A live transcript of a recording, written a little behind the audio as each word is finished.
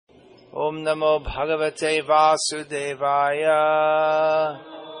Om Namo Bhagavate Vasudevaya.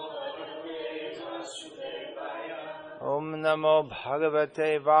 Om Namo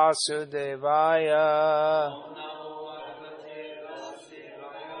Bhagavate Vasudevaya.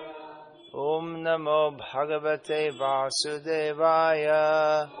 Om Namo Bhagavate Vasudevaya.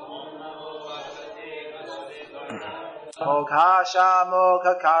 Moksha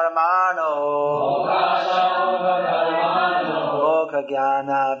Mokha Karmano Mokha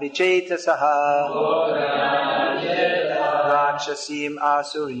Jnana Vichetasaha Rakshasim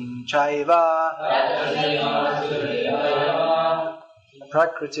Asurim Chaiva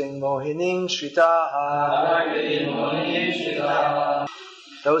Prakriting Mohining Shritaha.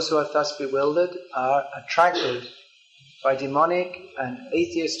 Those who are thus bewildered are attracted by demonic and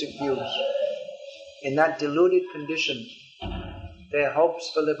atheistic views. In that deluded condition, their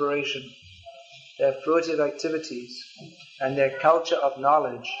hopes for liberation, their fruitive activities, and their culture of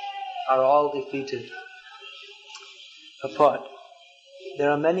knowledge are all defeated. Purport: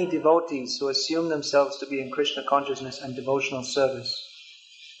 there are many devotees who assume themselves to be in Krishna consciousness and devotional service,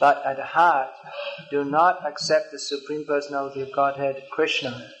 but at heart do not accept the Supreme Personality of Godhead,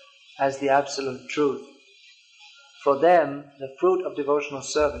 Krishna, as the absolute truth. For them, the fruit of devotional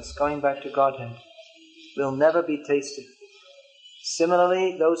service, going back to Godhead, will never be tasted.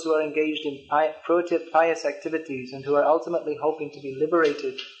 Similarly, those who are engaged in fruitive pious activities and who are ultimately hoping to be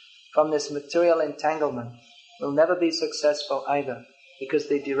liberated from this material entanglement will never be successful either, because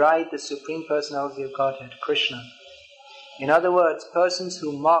they deride the Supreme Personality of Godhead, Krishna. In other words, persons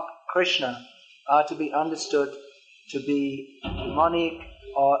who mock Krishna are to be understood to be demonic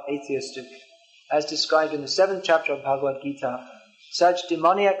or atheistic. As described in the 7th chapter of Bhagavad-gita, such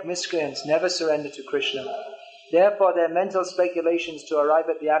demoniac miscreants never surrender to Krishna. Therefore, their mental speculations to arrive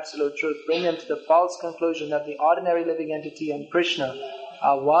at the absolute truth bring them to the false conclusion that the ordinary living entity and Krishna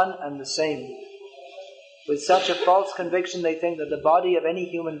are one and the same. With such a false conviction, they think that the body of any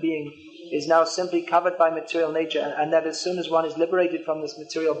human being is now simply covered by material nature, and that as soon as one is liberated from this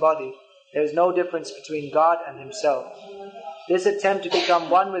material body, there is no difference between God and himself. This attempt to become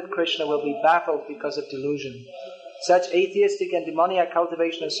one with Krishna will be baffled because of delusion. Such atheistic and demoniac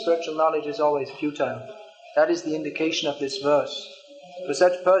cultivation of spiritual knowledge is always futile. That is the indication of this verse. For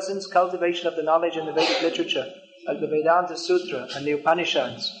such persons, cultivation of the knowledge in the Vedic literature, like the Vedanta Sutra and the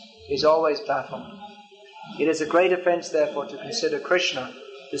Upanishads, is always baffled. It is a great offense, therefore, to consider Krishna,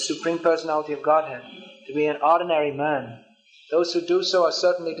 the Supreme Personality of Godhead, to be an ordinary man. Those who do so are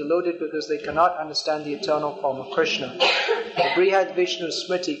certainly deluded because they cannot understand the eternal form of Krishna. The Brihad Vishnu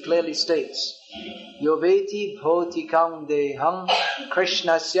Smriti clearly states, Yoveti bhotikam deham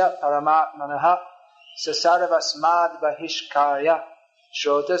krishnasya paramatmanaha sasarvasmad bahishkarya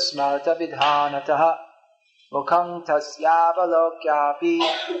shrota smarta vidhanataha mukham tasyavalokyapi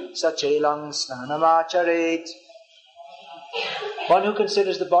sachelang snanamacharet. One who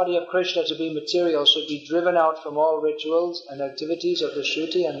considers the body of Krishna to be material should be driven out from all rituals and activities of the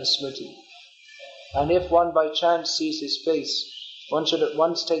Shruti and the Smriti. And if one by chance sees his face, one should at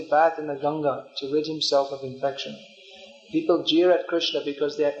once take bath in the Ganga to rid himself of infection. People jeer at Krishna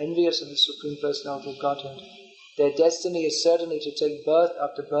because they are envious of the Supreme Personality of Godhead. Their destiny is certainly to take birth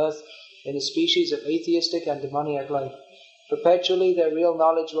after birth in a species of atheistic and demoniac life. Perpetually their real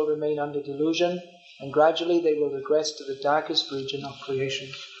knowledge will remain under delusion, and gradually they will regress to the darkest region of creation.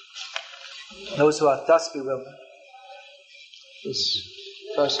 Those who are thus bewildered. This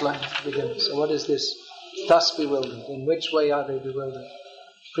first line begins. So what is this? Thus bewildered. In which way are they bewildered?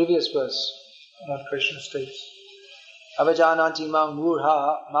 Previous verse, Lord Krishna states, Avajananti mang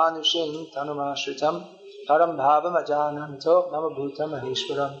murha manushing tanumashritam param bhavam ajananto namabhutam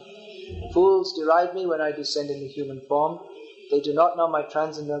maheshwaram. Fools deride me when I descend in the human form. They do not know my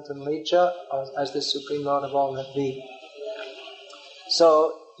transcendental nature as the Supreme Lord of all that be.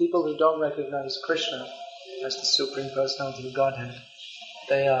 So, people who don't recognize Krishna as the Supreme Personality of Godhead,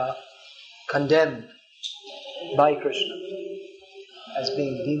 they are condemned by Krishna as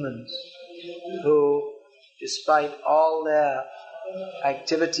being demons who, despite all their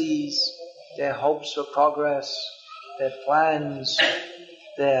activities, their hopes for progress, their plans,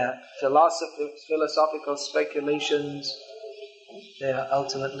 their philosophical speculations, they are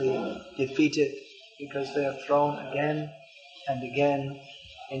ultimately defeated because they are thrown again and again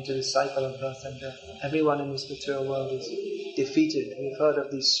into the cycle of birth and death. Everyone in this material world is defeated. We've heard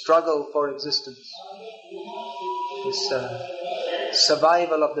of the struggle for existence, this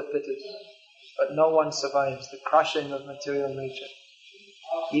survival of the fittest, but no one survives the crushing of material nature.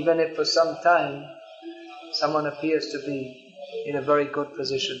 Even if for some time someone appears to be in a very good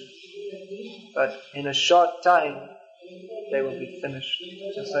position, but in a short time they will be finished.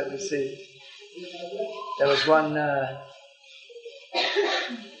 Just like we see. There was one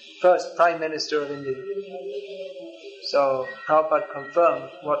first Prime Minister of India. So Prabhupada confirmed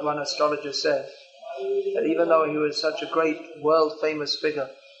what one astrologer said, that even though he was such a great world famous figure,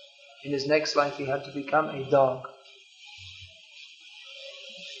 in his next life he had to become a dog.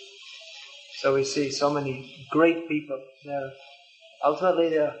 So we see so many great people. Ultimately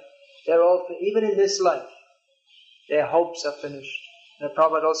they're all, even in this life, their hopes are finished. And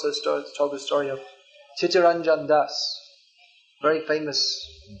Prabhupada also told the story of Chittaranjan Das, very famous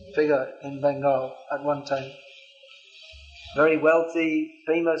figure in Bengal at one time. Very wealthy,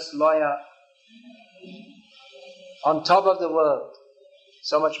 famous lawyer, on top of the world.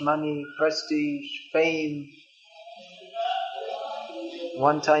 So much money, prestige, fame.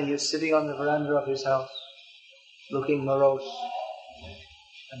 One time he was sitting on the veranda of his house, looking morose.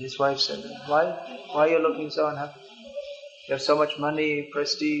 And his wife said, why are you looking so unhappy? You have so much money,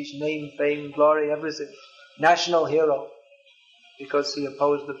 prestige, name, fame, glory, everything. National hero. Because he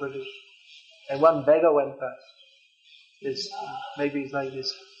opposed the British. And one beggar went past. Maybe it's like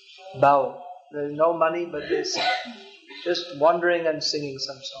this bow. There's no money, but there's just wandering and singing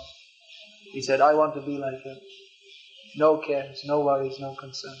some song. He said, I want to be like him. No cares, no worries, no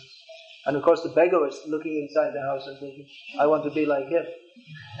concerns. And of course the beggar was looking inside the house and thinking, I want to be like him.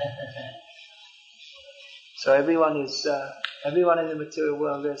 So everyone in the material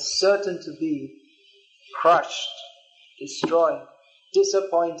world, they're certain to be crushed, destroyed,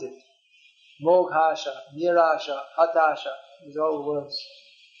 disappointed. Moghasha, nirasha, hatasha, these all words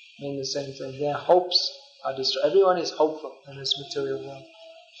mean the same thing. Their hopes are destroyed. Everyone is hopeful in this material world.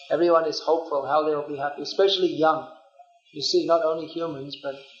 Everyone is hopeful how they will be happy, especially young. You see, not only humans,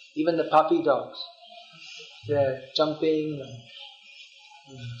 but even the puppy dogs. They're jumping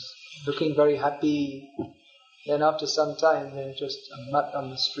and looking very happy. Then after some time, they're just a mutt on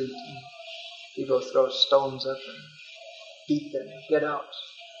the street. And people throw stones at them, beat them, get out.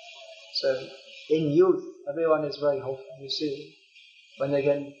 So in youth, everyone is very hopeful. You see,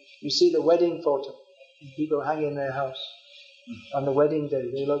 you see the wedding photo. People hang in their house on the wedding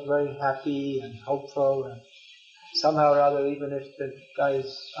day. They look very happy and hopeful, and somehow or other, even if the guy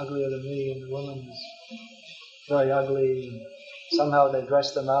is uglier than me and the woman is very ugly, and somehow they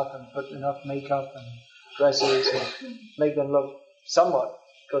dress them up and put enough makeup and dresses and make them look somewhat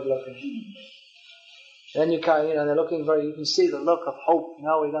good looking. Then they're looking you can see the look of hope.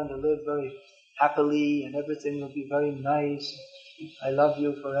 Now we're going to live very happily and everything will be very nice. I love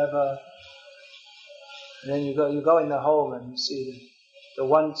you forever. And then you go in the home and you see the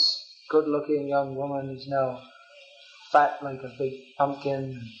once good looking young woman is now fat like a big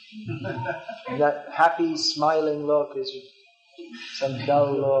pumpkin. And that happy smiling look is some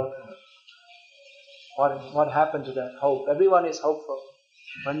dull look. What happened to that hope? Everyone is hopeful.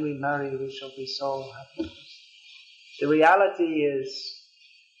 When we marry, we shall be so happy. The reality is,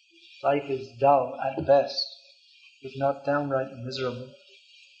 life is dull at best, if not downright miserable.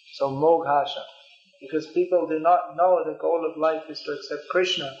 So moghasha, because people do not know the goal of life is to accept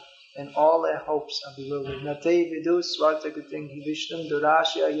Krishna, and all their hopes are bewildered. Nate vidu swartagating hi vishnam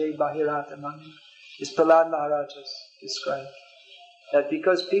durashya ye bahiratamani. This Prahlad Maharaj has described. That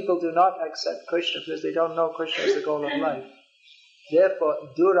because people do not accept Krishna, because they don't know Krishna is the goal of life, therefore,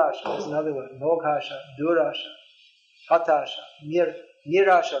 durasha is another word. Moghasha, durasha, hatasha.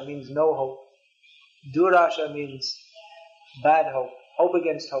 Nirasha means no hope. Durasha means bad hope. Hope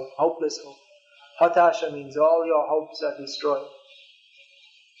against hope. Hopeless hope. Hatasha means all your hopes are destroyed.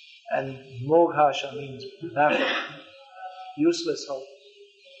 And moghasha means baffled. Useless hope.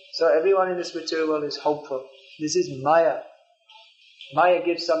 So everyone in this material world is hopeful. This is Maya. Maya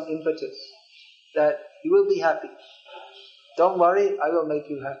gives some impetus that you will be happy. Don't worry, I will make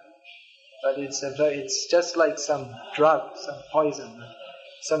you happy. But it's just like some drug, some poison,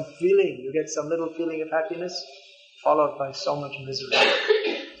 some feeling. You get some little feeling of happiness, followed by so much misery.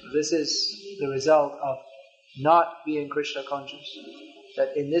 So this is the result of not being Krishna conscious.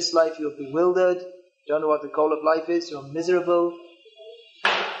 That in this life you're bewildered, don't know what the goal of life is, you're miserable,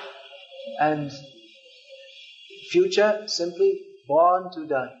 and future, simply born to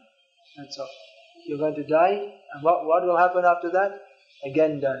die. That's all. You're going to die, and what will happen after that?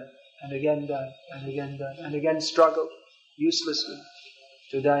 Again die, and again die, and again die, and again struggle uselessly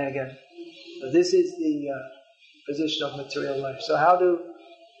to die again. So this is the position of material life. So how do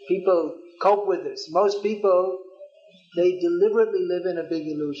people cope with this? Most people, they deliberately live in a big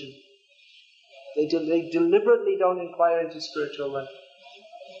illusion. They deliberately don't inquire into spiritual life.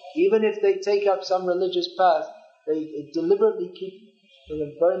 Even if they take up some religious path, they deliberately keep in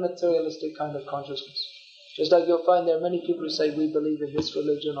a very materialistic kind of consciousness. Just like you'll find there are many people who say we believe in this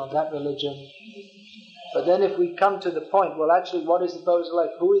religion or that religion. But then if we come to the point, well actually what is the purpose of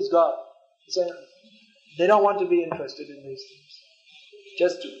life? Who is God? They don't want to be interested in these things.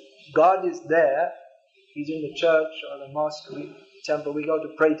 Just God is there, He's in the church or the mosque, temple, we go to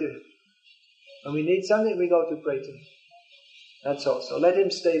pray to Him. When we need something, we go to pray to Him. That's all. So let Him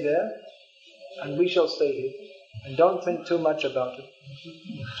stay there, and we shall stay here. And don't think too much about it.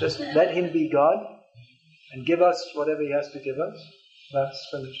 Just let Him be God, and give us whatever He has to give us. That's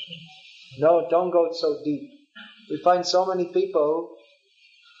finished. No, don't go so deep. We find so many people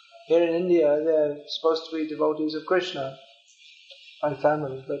here in India, they're supposed to be devotees of Krishna by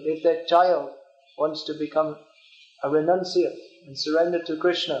family. But if their child wants to become a renunciate and surrender to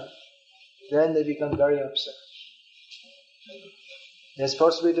Krishna, then they become very upset. They're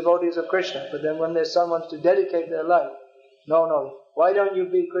supposed to be devotees of Krishna, but then when their son wants to dedicate their life, no, why don't you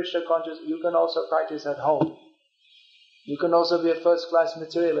be Krishna conscious? You can also practice at home. You can also be a first-class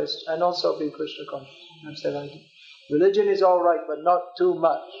materialist and also be Krishna conscious. That's their idea. Religion is all right, but not too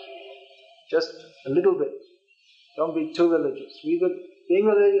much. Just a little bit. Don't be too religious. Being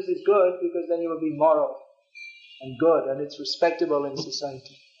religious is good because then you will be moral and good and it's respectable in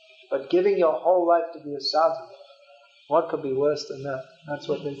society. But giving your whole life to be a sadhu, what could be worse than that? That's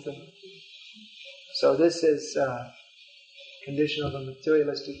what they think. So this is condition of a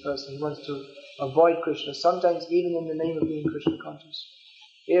materialistic person. He wants to avoid Krishna, sometimes even in the name of being Krishna conscious.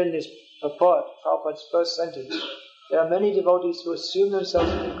 Here in this purport, Prabhupada's first sentence, there are many devotees who assume themselves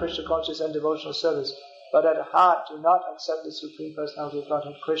to be Krishna conscious and devotional service, but at heart do not accept the Supreme Personality of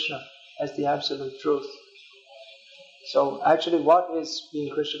Godhead, Krishna, as the absolute truth. So actually what is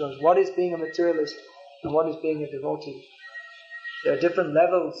being Krishna conscious? What is being a materialist and what is being a devotee? There are different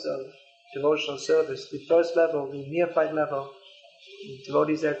levels of devotional service. The first level, the neophyte level, the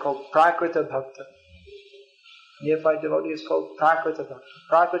devotees are called Prakrita Bhakta. Neophyte devotee is called Prakrita Bhakta.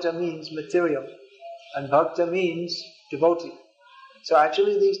 Prakrita means material and Bhakta means devotee. So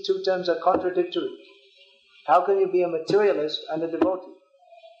actually these two terms are contradictory. How can you be a materialist and a devotee?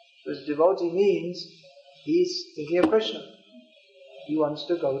 Because devotee means he's thinking of Krishna. He wants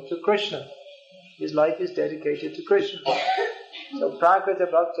to go to Krishna. His life is dedicated to Krishna. So Prakrita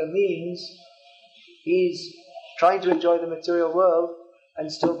Bhakta means he's trying to enjoy the material world and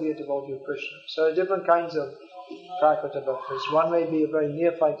still be a devotee of Krishna. So there are different kinds of Prakrita Bhaktas. One may be a very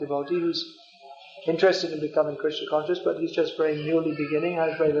neophyte devotee who's interested in becoming Krishna conscious, but he's just very newly beginning,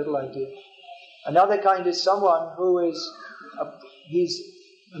 has very little idea. Another kind is someone who is he's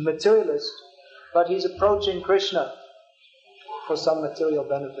a materialist, but he's approaching Krishna for some material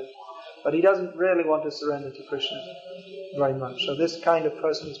benefit. But he doesn't really want to surrender to Krishna very much. So this kind of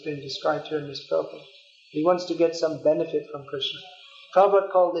person is being described here in this purport. He wants to get some benefit from Krishna. Prabhupada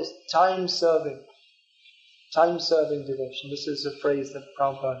called this time-serving devotion. This is a phrase that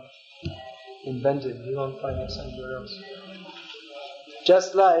Prabhupada invented. You won't find it somewhere else.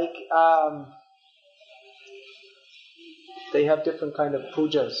 Just like they have different kind of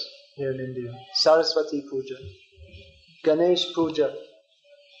pujas here in India. Saraswati puja, Ganesh puja.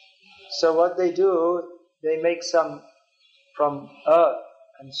 So what they do, they make some from earth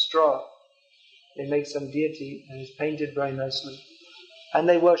and straw. They make some deity and it's painted very nicely. And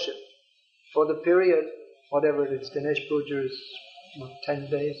they worship. For the period, whatever it is, Ganesh puja is 10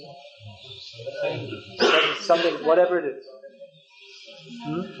 days? Something, whatever it is.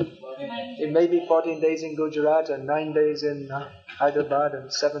 It may be 14 days in Gujarat and 9 days in Hyderabad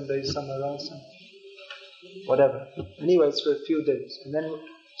and 7 days somewhere else. And whatever. Anyway, it's for a few days. And then,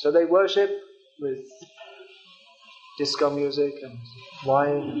 so they worship with disco music and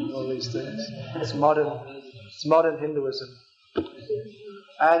wine and all these things. It's modern Hinduism.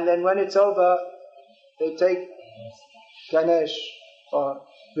 And then when it's over, they take Ganesh or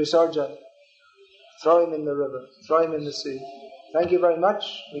Visarjan, throw him in the river, throw him in the sea. Thank you very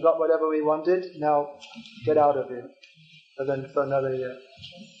much. We got whatever we wanted. Now get out of here. And then for another year.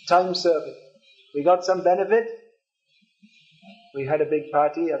 Time serving. We got some benefit. We had a big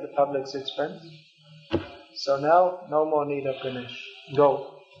party at the public's expense. So now, no more need of Ganesh.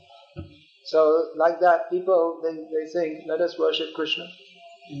 Go. So like that, people, they think, let us worship Krishna.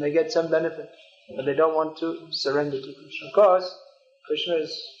 And they get some benefit. But they don't want to surrender to Krishna. Of course, Krishna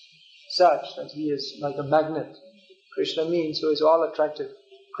is such that he is like a magnet. Krishna means who is all attractive.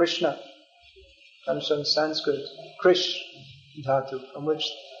 Krishna comes from Sanskrit, Krish dhatu, from which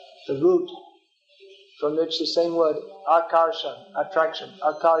the root, from which the same word, akarsha, attraction,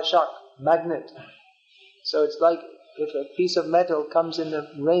 akarshak, magnet. So it's like if a piece of metal comes in the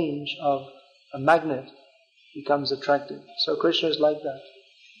range of a magnet, it becomes attractive. So Krishna is like that.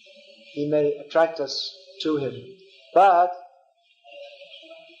 He may attract us to him. But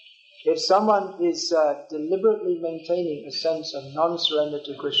if someone is deliberately maintaining a sense of non-surrender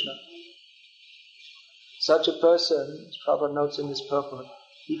to Krishna, such a person, as Prabhupada notes in this purport,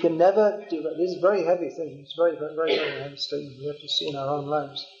 he can never do that. This is a very heavy thing. It's very, very, very, very heavy statement. We have to see in our own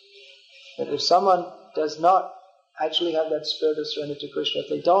lives that if someone does not actually have that spirit of surrender to Krishna, if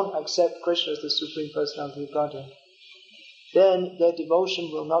they don't accept Krishna as the Supreme Personality of Godhead, then their devotion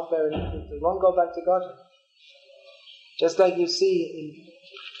will not bear any fruit. They won't go back to Godhead. Just like you see in,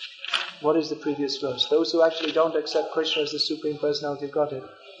 what is the previous verse? Those who actually don't accept Krishna as the Supreme Personality of Godhead,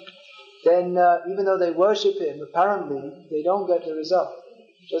 then even though they worship Him, apparently they don't get the result.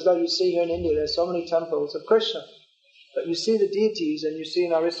 Just like you see here in India, there's so many temples of Krishna. But you see the deities, and you see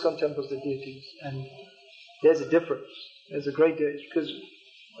in our ISKCON temples the deities, and there's a difference. There's a great difference, because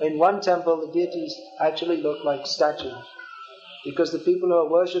in one temple the deities actually look like statues, because the people who are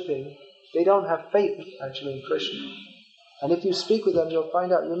worshipping, they don't have faith actually in Krishna. And if you speak with them, you'll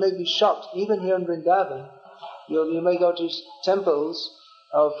find out, you may be shocked. Even here in Vrindavan, you may go to temples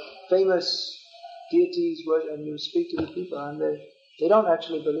of famous deities, and you speak to the people, and they don't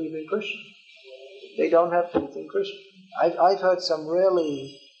actually believe in Krishna. They don't have faith in Krishna. I've heard some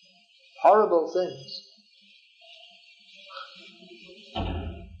really horrible things.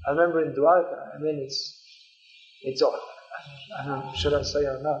 I remember in Dwarka, it's all, I don't know, should I say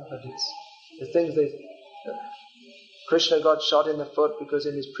or not, but it's the things Krishna got shot in the foot because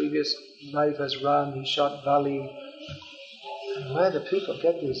in his previous life as Ram he shot Bali. And where do people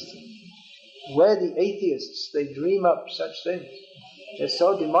get these things? Where the atheists, they dream up such things. They're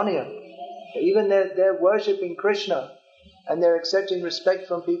so demoniac. Even they're worshipping Krishna and they're accepting respect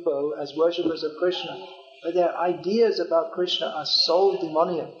from people as worshippers of Krishna. But their ideas about Krishna are so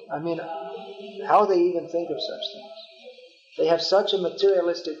demoniac. I mean, how they even think of such things. They have such a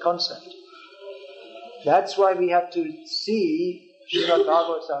materialistic concept. That's why we have to see Srimad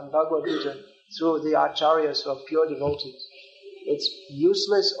Bhagavatam and Bhagavad-gita through the acharyas who are pure devotees. It's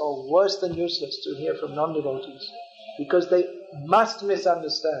useless or worse than useless to hear from non-devotees, because they must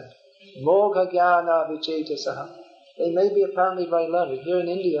misunderstand. Mogha jnana vichetasaha. They may be apparently very learned. Here in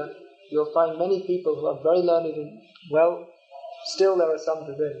India, you'll find many people who are very learned and, well, still there are some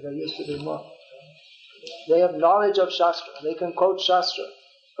today. There used to be more. They have knowledge of Shastra. They can quote Shastra.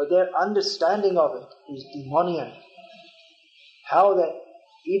 But their understanding of it is demoniac. How that,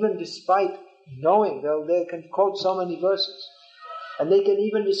 even despite knowing, they can quote so many verses. And they can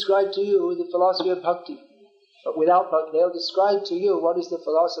even describe to you the philosophy of Bhakti. But without Bhakti, they'll describe to you what is the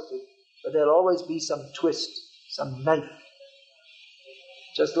philosophy. But there'll always be some twist, some knife.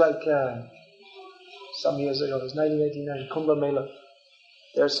 Just like some years ago, it was 1989, Kumbh Mela.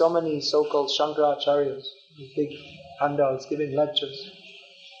 There are so many so-called Shankaracharyas, big pandals giving lectures.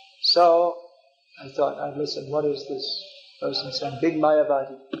 So I thought, I'd listen, what is this person saying? Big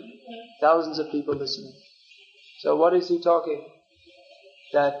Mayavadi. Thousands of people listening. So what is he talking?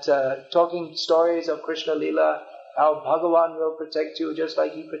 That talking stories of Krishna Lila, how Bhagavan will protect you just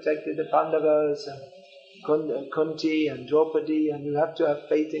like he protected the Pandavas and Kunti and Draupadi, and you have to have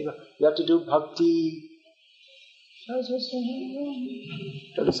faith in, you have to do bhakti.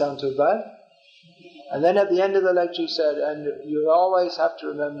 Doesn't sound too bad. And then at the end of the lecture he said, and you always have to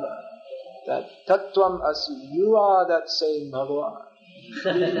remember that Tattvam Asi, you are that same Bhagavan.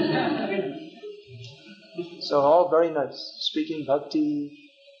 So all very nice, speaking bhakti.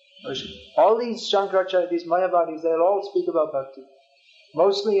 All these Shankaracharya, these Mayavadis, they'll all speak about bhakti.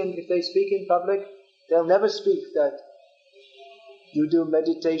 Mostly, if they speak in public, they'll never speak that you do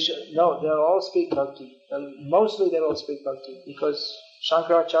meditation. No, they'll all speak bhakti. Mostly they'll all speak bhakti, because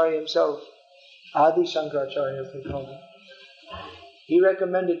Shankaracharya himself, Adi Shankaracharya as they call him, he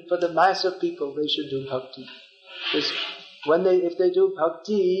recommended for the mass of people they should do bhakti. Because if they do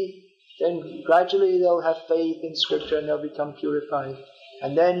bhakti, then gradually they'll have faith in scripture and they'll become purified.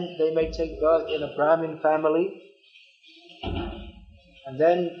 And then they may take birth in a Brahmin family. And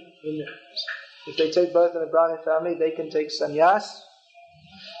then, if they take birth in a Brahmin family, they can take sannyas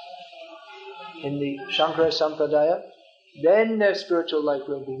in the Shankara Sampradaya. Then their spiritual life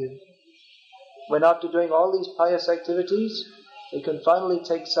will begin. When after doing all these pious activities, they can finally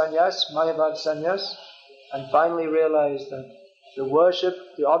take sannyas, Mayavad sannyas, and finally realize that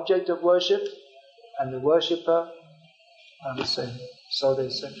the object of worship and the worshipper are the same. So they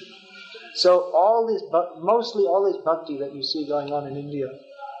say. So mostly all this bhakti that you see going on in India,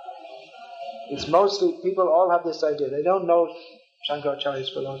 it's mostly, people all have this idea. They don't know Shankaracharya's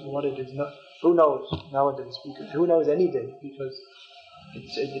philosophy, what it is. Who knows nowadays? Because who knows any day? Because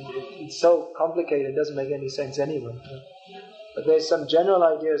it's so complicated, it doesn't make any sense anyway. But there's some general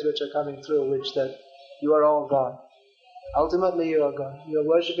ideas which are coming through, which that you are all God. Ultimately you are God. You are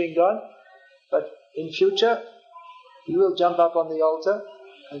worshipping God, but in future you will jump up on the altar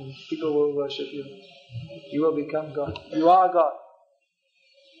and people will worship you. You will become God. You are God.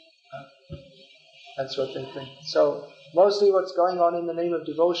 That's what they think. So mostly what's going on in the name of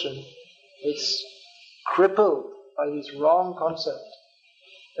devotion, it's crippled by this wrong concept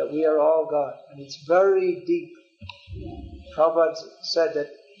that we are all God. And it's very deep. Prabhupada said that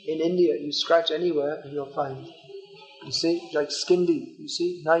in India, you scratch anywhere and you'll find. You see, like skin deep. You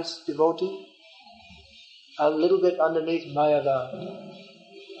see, nice devotee. A little bit underneath Mayavada.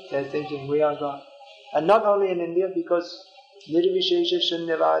 They're thinking, we are God. And not only in India, because Nirvishesha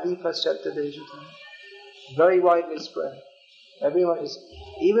Shunyavadi Paschatta Deshata. Very widely spread. Everyone is,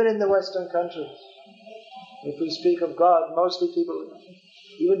 even in the Western countries, if we speak of God, mostly people,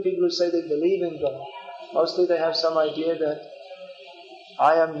 even people who say they believe in God, mostly they have some idea that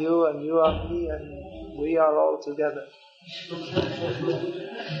I am you and you are me and we are all together.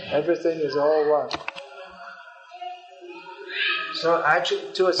 Everything is all one. So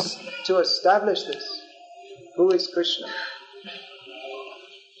actually, to establish this, who is Krishna?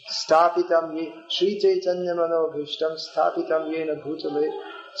 Sthapitam ye Sri Chaitanya Mano Bhishtam Sthapitam yena bhutale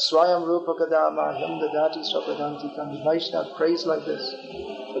Swayam Rupa Kadama Yam Dadati Swapadantikam. Vaishnava prays like this.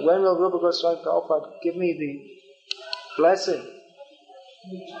 But when will Rupa Goswami Prabhupada give me the blessing?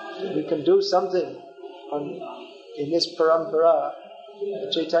 We can do something in this parampara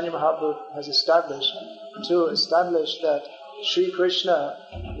that Chaitanya Mahaprabhu has established, to establish that Sri Krishna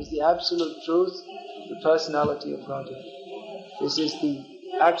is the absolute truth, the personality of Godhead. This is the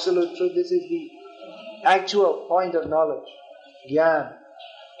absolute truth, this is the actual point of knowledge. Gyan,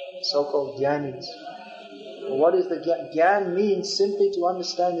 so-called Gyanis. What is the Gyan? Gyan means simply to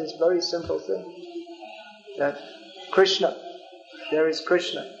understand this very simple thing. That Krishna, there is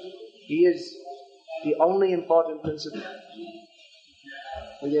Krishna. He is the only important principle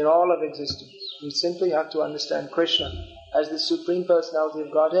within all of existence. We simply have to understand Krishna as the Supreme Personality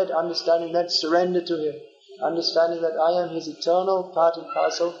of Godhead, understanding that, surrender to Him, understanding that I am His eternal part and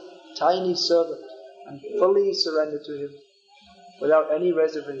parcel, tiny servant, and fully surrender to Him without any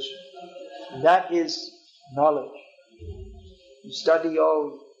reservation. And that is knowledge. You study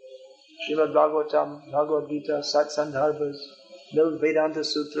all Srimad Bhagavatam, Bhagavad-gita, Satsandarbhas, Vedanta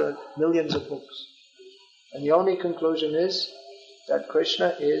Sutra, millions of books. And the only conclusion is that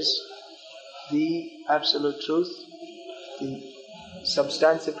Krishna is the absolute truth, the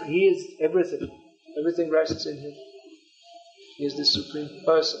substantive. He is everything. Everything rests in Him. He is the Supreme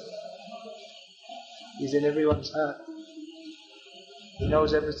Person. He is in everyone's heart. He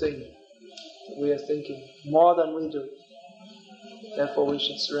knows everything that we are thinking, more than we do. Therefore we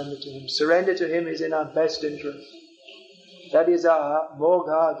should surrender to Him. Surrender to Him is in our best interest. That is our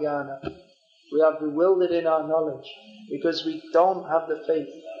mogha jnana. We are bewildered in our knowledge because we don't have the faith.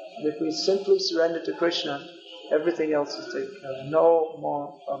 And if we simply surrender to Krishna, everything else is taken care of. No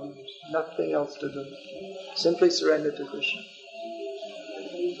more problems. Nothing else to do. Simply surrender to Krishna.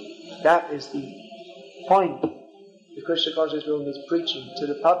 That is the point the Krishna conscious movement is preaching to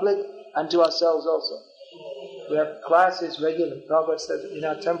the public and to ourselves also. We have classes regularly. Prabhupada said in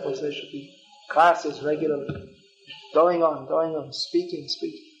our temples there should be classes regularly. Going on, speaking.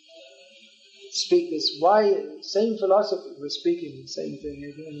 Speak this. Why? Same philosophy. We're speaking the same thing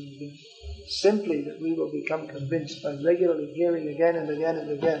again and again. Simply that we will become convinced by regularly hearing again and again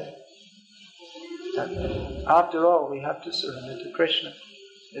and again that after all we have to surrender to Krishna.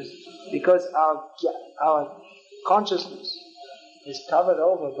 Because our consciousness is covered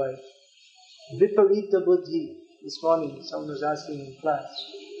over by viparita buddhi. This morning someone was asking in class.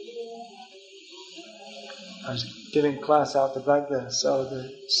 I was giving class out the back there, so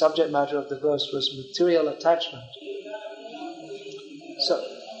the subject matter of the verse was material attachment. So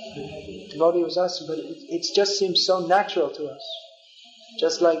the devotee was asking, but it just seems so natural to us.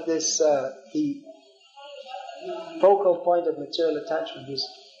 Just like this, the focal point of material attachment is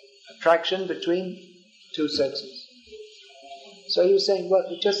attraction between two sexes. So he was saying, well,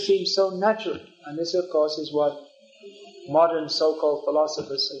 it just seems so natural. And this, of course, is what modern so-called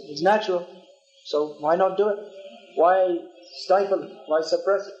philosophers say. It's natural, so why not do it? Why stifle it? Why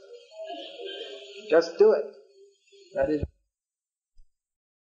suppress it? Just do it. That is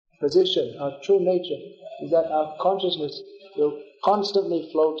position, our true nature, is that our consciousness will constantly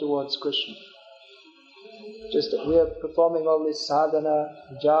flow towards Krishna. Just that we are performing all this sadhana,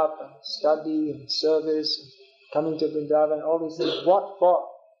 japa, and study and service, and coming to Vrindavan, all these things. What for?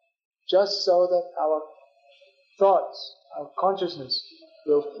 Just so that our thoughts, our consciousness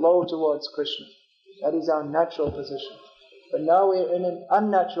will flow towards Krishna. That is our natural position. But now we are in an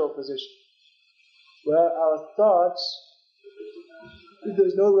unnatural position. where our thoughts, if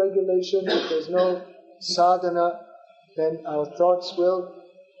there's no regulation, if there's no sadhana, then our thoughts will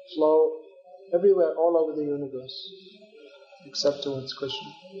flow everywhere, all over the universe, except towards Krishna.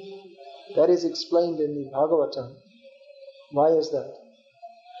 That is explained in the Bhagavatam. Why is that?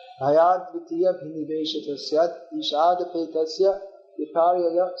 Bhayad vitiya bhiniveshata syat ishadapetasya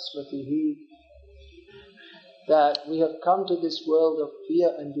viparyaya smritihi. That we have come to this world of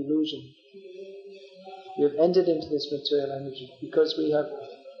fear and delusion. We have entered into this material energy because we have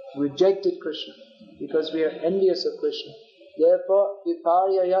rejected Krishna, because we are envious of Krishna. Therefore,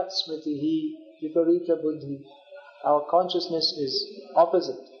 viparyaya smritihi, viparita buddhi. Our consciousness is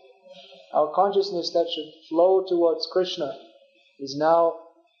opposite. Our consciousness that should flow towards Krishna is now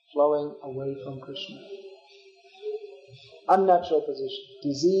flowing away from Krishna. Unnatural position,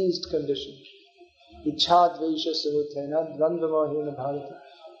 diseased condition. Ichhadvesha samutena dvandvamohena bharata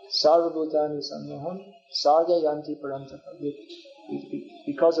sarvabhutani sammoham sarga yanti parantapa.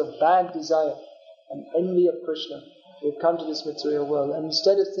 Because of bad desire and envy of Krishna, we've come to this material world. And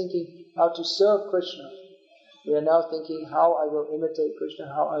instead of thinking how to serve Krishna, we are now thinking how I will imitate Krishna,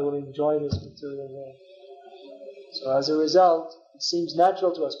 how I will enjoy this material world. So as a result, it seems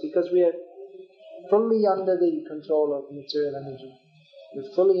natural to us because we are fully under the control of material energy. We're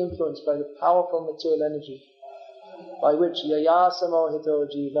fully influenced by the powerful material energy by which yaya samohito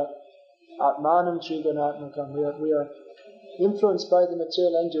jiva atmanam trigunatmakam. We are influenced by the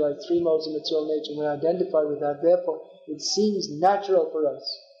material energy, by three modes of material nature, and we identify with that. Therefore, it seems natural for us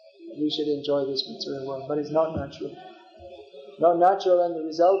that we should enjoy this material world, but it's not natural. Not natural, and the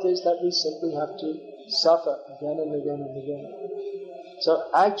result is that we simply have to suffer again and again and again.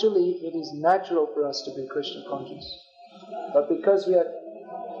 So actually, it is natural for us to be Krishna conscious. But because we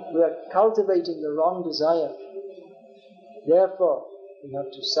are cultivating the wrong desire, therefore we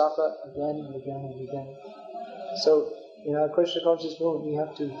have to suffer again and again and again. So in our Krishna conscious movement, we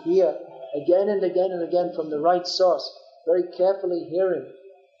have to hear again and again and again from the right source, very carefully hearing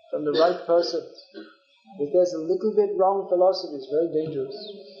from the right person. If there's a little bit wrong philosophy, it's very dangerous.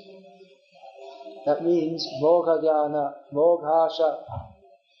 That means mogha jnana, moghasha.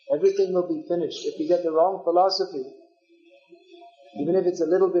 Everything will be finished. If you get the wrong philosophy, even if it's a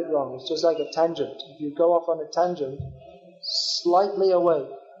little bit wrong, it's just like a tangent. If you go off on a tangent, slightly away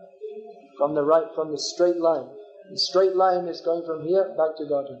from the straight line. The straight line is going from here back to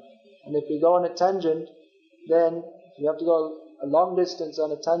Godhead. And if you go on a tangent, then you have to go a long distance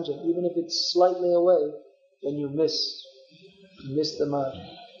on a tangent. Even if it's slightly away, then you miss the mark.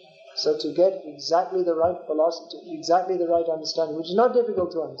 So to get exactly the right philosophy, exactly the right understanding, which is not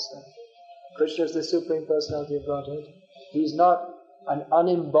difficult to understand. Krishna is the Supreme Personality of Godhead. He's not an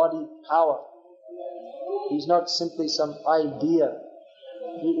unembodied power. He's not simply some idea.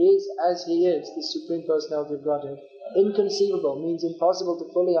 He is as he is, the Supreme Personality of Godhead. Inconceivable means impossible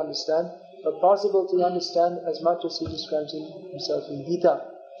to fully understand, but possible to understand as much as he describes himself in Gita.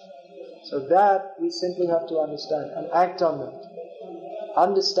 So that we simply have to understand and act on that.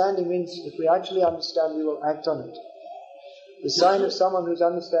 Understanding means if we actually understand, we will act on it. The sign of someone who's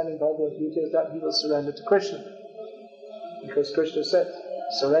understanding Bhagavad-gita is that he will surrender to Krishna. Because Krishna said,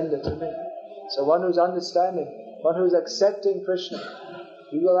 surrender to me. So one who's understanding, one who's accepting Krishna,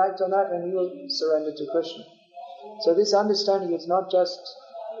 he will act on that and he will surrender to Krishna. So this understanding is not just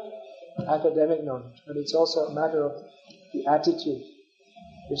academic knowledge, but it's also a matter of the attitude.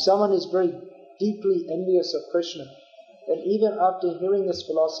 If someone is very deeply envious of Krishna, then even after hearing this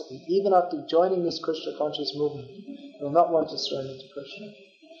philosophy, even after joining this Krishna conscious movement, they will not want to surrender to Krishna.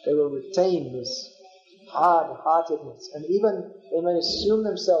 They will retain this hard-heartedness, and even they may assume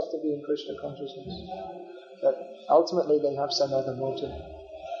themselves to be in Krishna consciousness, but ultimately they have some other motive.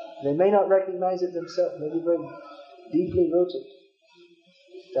 They may not recognize it themselves, may be very deeply rooted,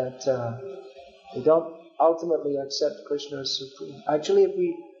 that they don't ultimately accept Krishna as supreme. Actually, if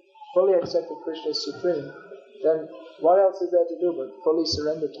we fully accepted Krishna as supreme, then what else is there to do but fully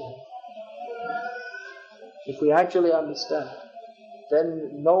surrender to him? If we actually understand,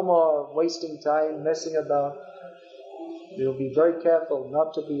 then no more wasting time, messing about. We'll be very careful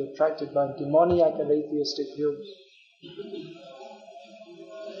not to be attracted by demoniac and atheistic views.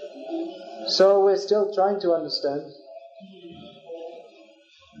 So we're still trying to understand.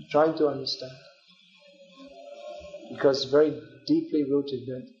 Because very deeply rooted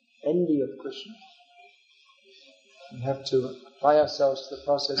that envy of Krishna. We have to apply ourselves to the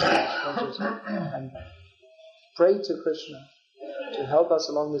process of consciousness and pray to Krishna to help us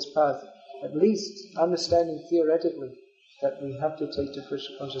along this path, at least understanding theoretically that we have to take to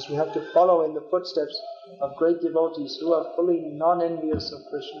Krishna consciousness. We have to follow in the footsteps of great devotees who are fully non-envious of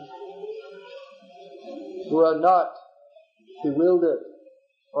Krishna. who are not bewildered,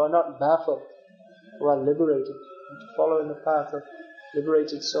 who are not baffled, who are liberated, and to follow in the path of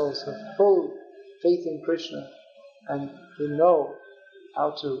liberated souls, have full faith in Krishna, and who know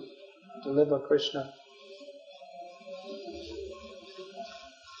how to deliver Krishna.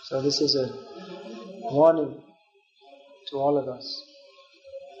 So this is a warning to all of us.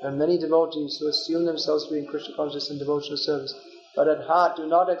 There are many devotees who assume themselves to be in Krishna consciousness and devotional service, but at heart do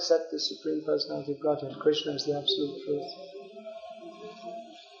not accept the Supreme Personality of Godhead. Krishna is the absolute truth.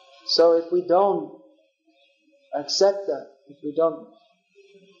 So if we don't accept that,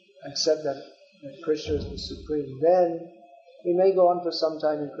 that Krishna is the Supreme, then we may go on for some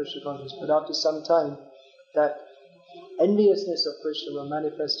time in Krishna consciousness, but after some time, that enviousness of Krishna will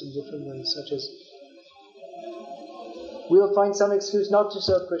manifest in different ways, such as we'll find some excuse not to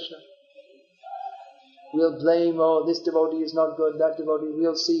serve Krishna. We'll blame, oh, this devotee is not good, that devotee.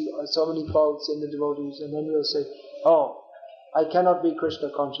 We'll see so many faults in the devotees, and then we'll say, oh, I cannot be Krishna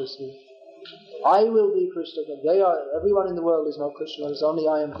conscious here. I will be Krishna conscious. Everyone in the world is not Krishna conscious, only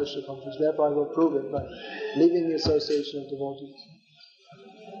I am Krishna conscious. Therefore I will prove it by leaving the association of devotees.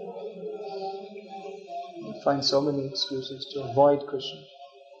 You find so many excuses to avoid Krishna.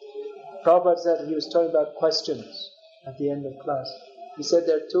 Prabhupada said he was talking about questions at the end of class. He said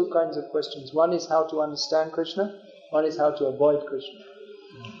there are two kinds of questions. One is how to understand Krishna, one is how to avoid Krishna.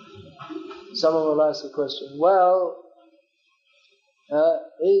 Someone will ask a question, well,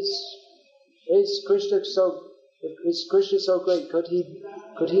 is Krishna so great? Could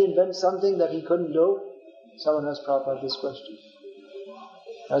he invent something that he couldn't do? Someone asked Prabhupada this question.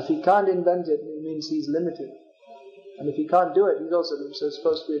 Now, if he can't invent it, it means he's limited. And if he can't do it, he's also limited. So it's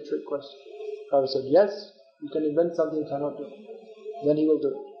supposed to be a trick question. Prabhupada said, yes, you can invent something you cannot do. Then he will do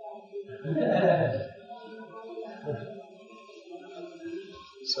it.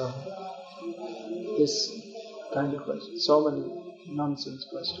 So, this kind of question. So many nonsense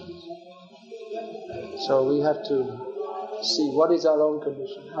questions. So we have to see what is our own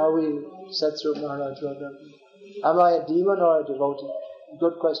condition. Are we Satsrup Maharaj? Am I a demon or a devotee?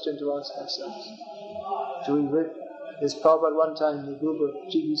 Good question to ask ourselves. This Prabhupada one time, the group of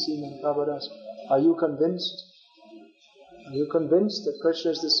GBC men, Prabhupada asked, are you convinced? Are you convinced that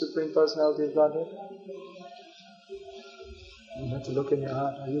Krishna is the Supreme Personality of Godhead? You have to look in your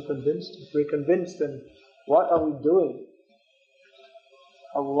heart. Are you convinced? If we're convinced, then what are we doing?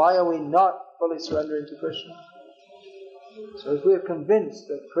 Or why are we not fully surrendering to Krishna? So if we are convinced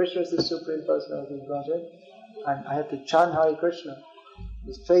that Krishna is the Supreme Personality of Godhead, and I have to chant Hare Krishna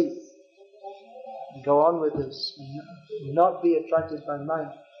with faith, and go on with this, and not be attracted by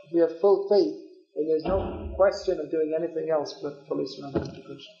mind. If we have full faith, then there's no question of doing anything else but fully surrendering to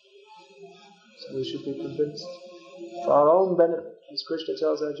Krishna. So we should be convinced. For our own benefit, as Krishna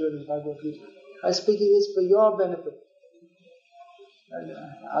tells Arjuna in Bhagavad-gita, I'm speaking this for your benefit. And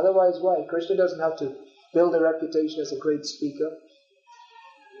otherwise, why? Krishna doesn't have to build a reputation as a great speaker.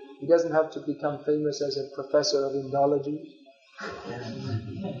 He doesn't have to become famous as a professor of Indology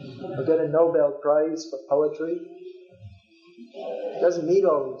or get a Nobel Prize for poetry. He doesn't need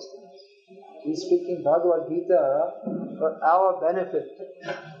all these things. He's speaking Bhagavad-gita for our benefit,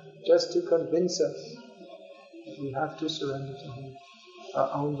 just to convince us that we have to surrender to Him,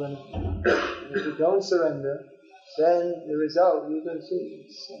 our own benefit. And if we don't surrender, then the result you can see.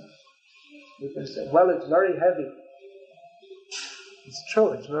 You can say, well, it's very heavy. It's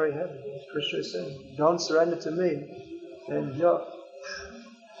true, it's very heavy. Krishna is saying, don't surrender to me, then you're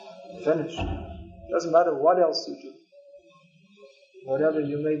finished. Doesn't matter what else you do. Whatever,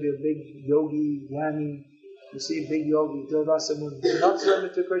 you may be a big yogi, jnani, you see a big yogi, Durvasa Muni, do not surrender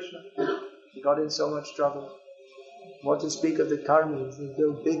to Krishna. He got in so much trouble. What to speak of the karmis, they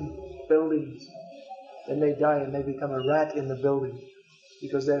build big buildings. Then they die and they become a rat in the building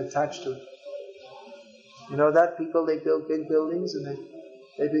because they're attached to it. You know that people, they build big buildings and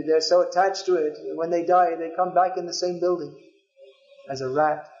they're so attached to it that when they die, they come back in the same building as a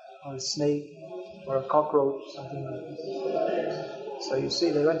rat or a snake or a cockroach, something like this. So you see,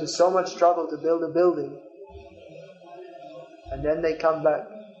 they went to so much trouble to build a building, and then they come back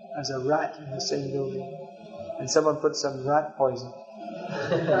as a rat in the same building, and someone put some rat poison.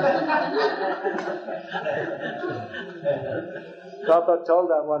 Prabhupada told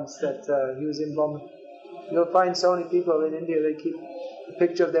that once, that he was in Bombay. You'll find so many people in India, they keep a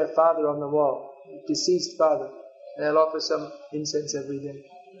picture of their father on the wall, deceased father, and they'll offer some incense every day.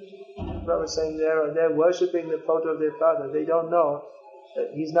 Prabhupada was saying they're worshipping the photo of their father. They don't know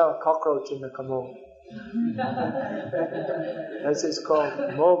that he's now a cockroach in the commode. This is called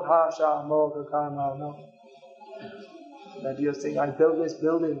Mogha Sha Mogha Karma. No. That you're saying, I built this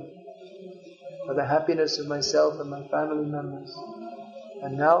building for the happiness of myself and my family members.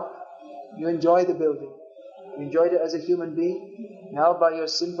 And now, you enjoy the building. You enjoyed it as a human being. Now by your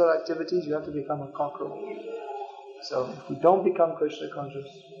simple activities, you have to become a cockroach. So if you don't become Krishna conscious,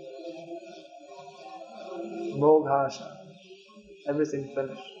 Moghasha, everything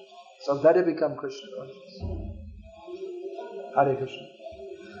finished. So better become Krishna conscious. Hare Krishna.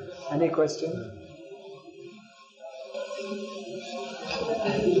 Any question?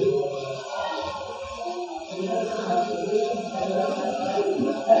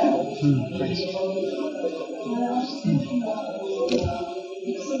 Please.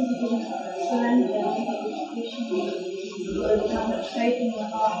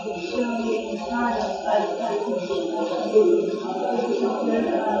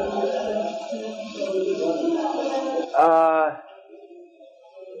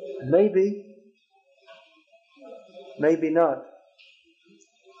 Maybe not.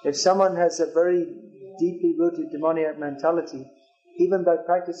 If someone has a very deeply rooted demoniac mentality, even by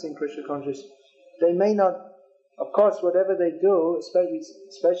practicing Krishna consciousness, they may not, of course, whatever they do,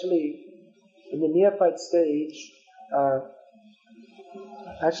 especially in the neophyte stage,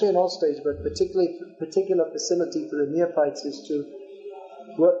 actually in all stages, but particular facility for the neophytes is to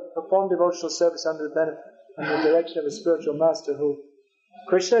perform devotional service under the direction of a spiritual master who,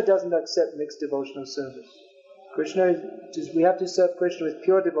 Krishna doesn't accept mixed devotional service. We have to serve Krishna with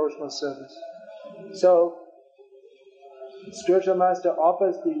pure devotional service. So, spiritual master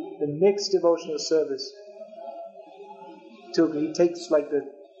offers the mixed devotional service. He takes like the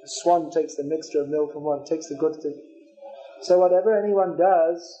swan takes the mixture of milk from one, takes the good thing. So whatever anyone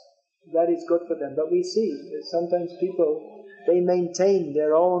does, that is good for them. But we see that sometimes people, they maintain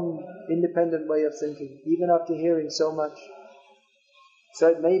their own independent way of thinking, even after hearing so much. So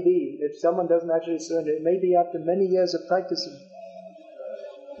it may be, if someone doesn't actually surrender, it may be after many years of practicing,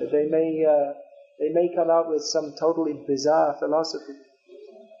 that they may come out with some totally bizarre philosophy.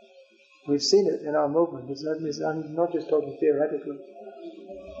 We've seen it in our movement. I'm not just talking theoretically.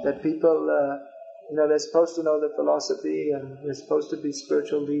 That people, they're supposed to know the philosophy and they're supposed to be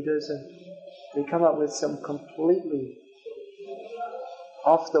spiritual leaders, and they come up with some completely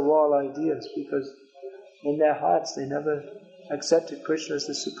off-the-wall ideas because in their hearts they never accepted Krishna as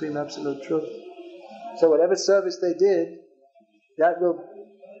the supreme absolute truth. So whatever service they did, that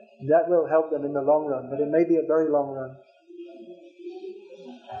will help them in the long run, but it may be a very long run.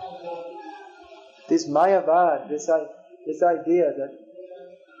 This Mayavada, this idea that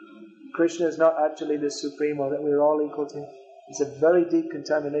Krishna is not actually the supreme or that we're all equal to him, is a very deep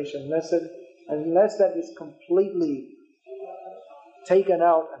contamination. Unless that is completely taken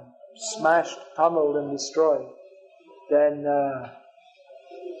out and smashed, pummeled and destroyed, then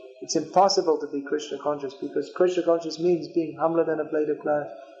it's impossible to be Krishna conscious, because Krishna conscious means being humbler than a blade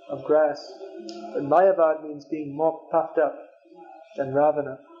of grass. But Mayavada means being more puffed up than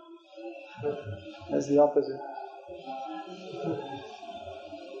Ravana. As the opposite.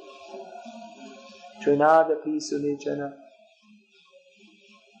 Trinadapi sunichana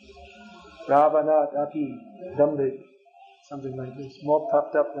Ravanat api dambit. Something like this. More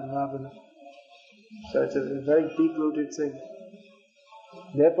puffed up than Ravana. So it's a very deep-rooted thing.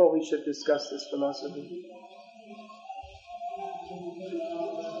 Therefore we should discuss this philosophy.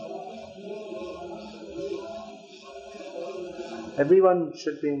 Everyone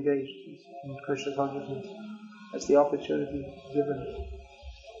should be engaged in Krishna consciousness. That's the opportunity given.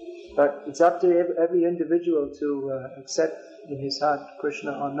 But it's up to every individual to accept in his heart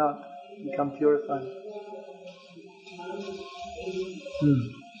Krishna or not, become purified.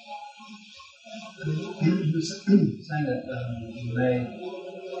 You're saying that you may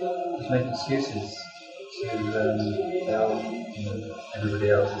just make excuses to tell everybody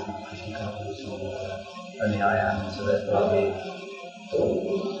else is Krishna conscious, or only I am, so therefore me.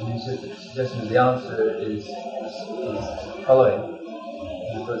 And you're suggesting that the answer is following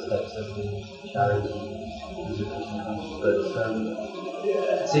in the footsteps of the Acharyas who are Krishna conscious. But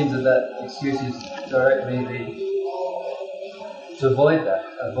it seems that excuse is directly to avoid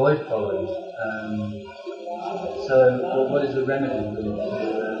following. So what is the remedy?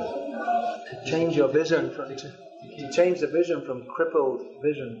 To change your vision, to change the vision from crippled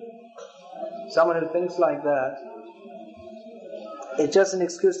vision. Someone who thinks like that, it's just an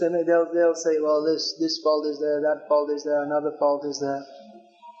excuse. They'll say, well, this fault is there, that fault is there, another fault is there,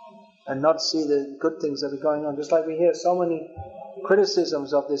 and not see the good things that are going on. Just like we hear so many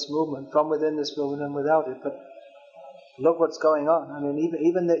criticisms of this movement, from within this movement and without it, but look what's going on. I mean,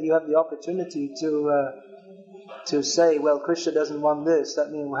 even that you have the opportunity to say, well, Krishna doesn't want this.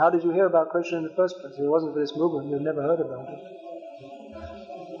 That means, well, how did you hear about Krishna in the first place? If it wasn't for this movement, you'd never heard about it.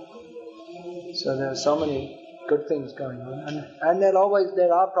 So there are so many good things going on, and there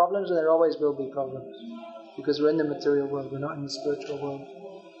are problems, and there always will be problems, because we're in the material world, we're not in the spiritual world.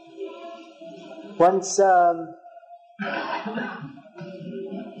 Once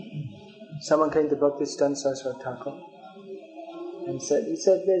someone came to Bhakti Saraswati Thakur and he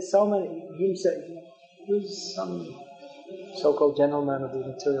said there's so many. He said he was some so-called gentleman of the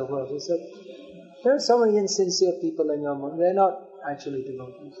material world. He said there are so many insincere people in your mind. They're not actually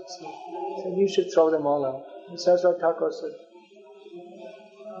devotees. He said you should throw them all out. And Saraswati Thakur said,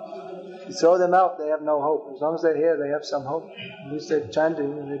 you throw them out, they have no hope. As long as they're here, they have some hope. At least they're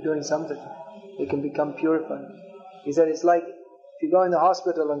chanting and they're doing something. They can become purified. He said it's like if you go in the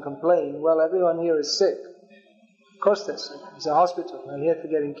hospital and complain, well, everyone here is sick. Of course they're sick. It's a hospital. They're here for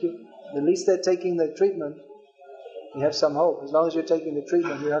getting cured. At least they're taking the treatment. You have some hope. As long as you're taking the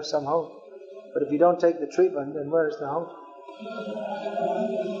treatment, you have some hope. But if you don't take the treatment, then where is the hope?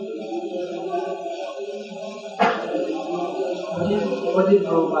 What did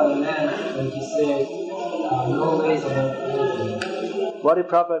Prabhupada mean when he said, no lazy and crazy? What did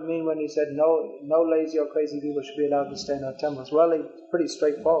Prabhupada mean when he said, no lazy or crazy people should be allowed to stay in our temples? Well, it's pretty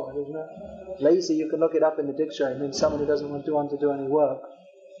straightforward, isn't it? Lazy, you can look it up in the dictionary. It means someone who doesn't want to do any work.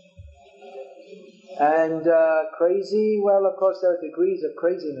 And crazy, well, of course, there are degrees of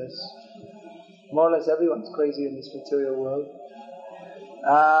craziness. More or less everyone's crazy in this material world.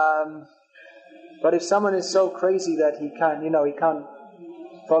 But if someone is so crazy that he can't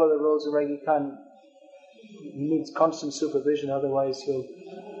follow the rules and regulations, he needs constant supervision, otherwise he'll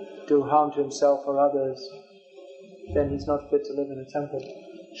do harm to himself or others, then he's not fit to live in a temple.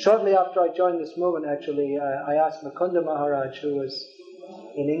 Shortly after I joined this movement, actually, I asked Mukunda Maharaj, who was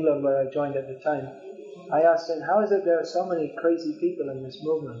in England where I joined at the time, I asked him, how is it there are so many crazy people in this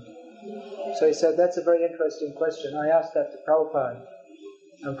movement? So he said, that's a very interesting question. I asked that to Prabhupada.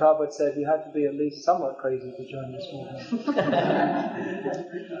 And Prabhupada said, you have to be at least somewhat crazy to join this movement.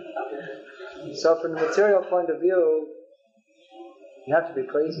 So from the material point of view, you have to be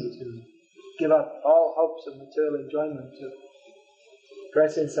crazy to give up all hopes of material enjoyment, to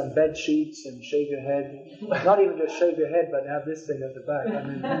dress in some bed sheets and shave your head. Not even just shave your head, but have this thing at the back. I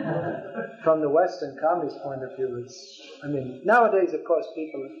mean, from the Western communist point of view, nowadays, of course,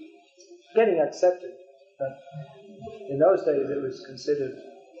 people are getting accepted. But in those days, it was considered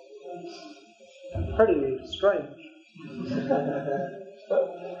pretty strange.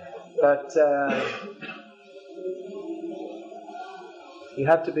 But you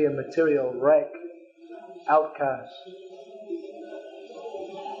have to be a material wreck, outcast.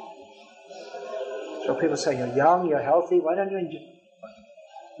 So people say, you're young, you're healthy, why don't you enjoy?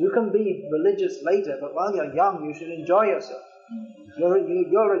 You can be religious later, but while you're young, you should enjoy yourself. I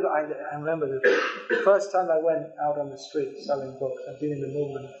remember the first time I went out on the street selling books. I've been in the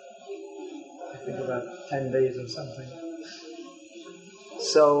movement, I think about 10 days or something.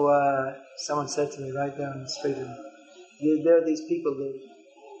 So someone said to me right there on the street, there are these people,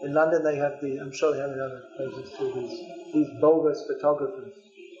 in London they have I'm sure they have in other places too, these bogus photographers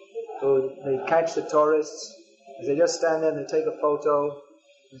who they catch the tourists, they just stand there and they take a photo,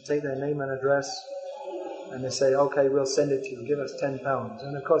 they take their name and address, and they say, okay, we'll send it to you, give us £10.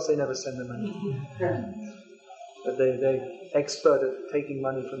 And of course they never send the money. But they're expert at taking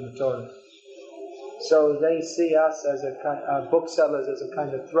money from the tourists. So they see us as our booksellers as a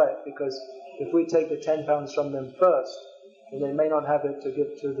kind of threat, because if we take the £10 from them first, then they may not have it to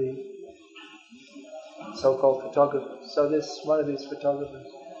give to the so-called photographers. So one of these photographers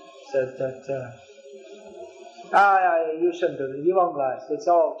said that, you shouldn't do it, you won't last, it's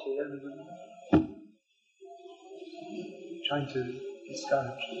all cheap. Trying to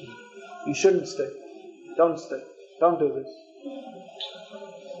discourage you. You shouldn't stay, don't do this.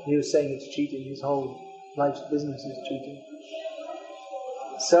 He was saying it's cheating, his whole life's business is cheating.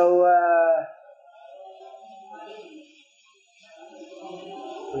 So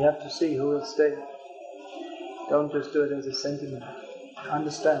we have to see who will stay. Don't just do it as a sentiment.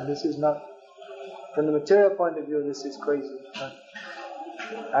 Understand, this is not, from the material point of view, this is crazy. But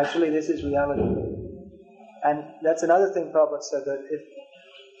actually, this is reality. And that's another thing Prabhupada said, that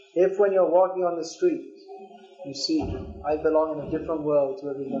if when you're walking on the street, you see, I belong in a different world to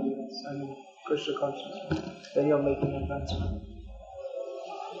everybody else, I'm in Krishna consciousness, then you're making advancement.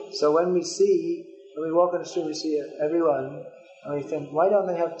 So when we walk on the street, we see everyone, and we think, why don't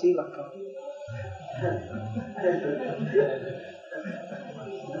they have tilak on?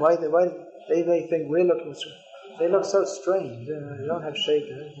 Why they may think we're looking strange. They look so strange. They don't have shaved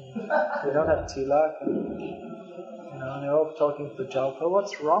head. They don't have tilak. And they're all talking for jalpa.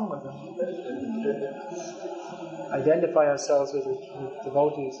 What's wrong with them? identify ourselves with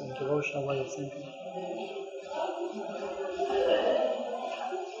devotees and devotional way of thinking.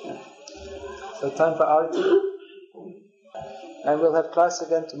 So time for Arati. And we'll have class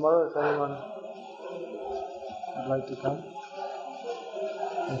again tomorrow if anyone would like to come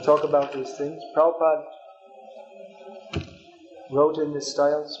and talk about these things. Prabhupada wrote in this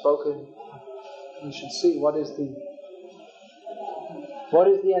style, spoken. We should see what is the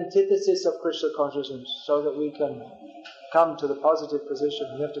antithesis of Krishna consciousness, so that we can come to the positive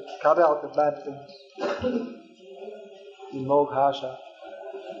position. We have to cut out the bad things. In Moghasha,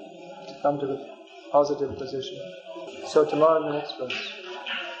 to come to the positive position. So tomorrow in the next verse.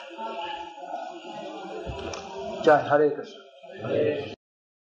 Jai Hare Krishna.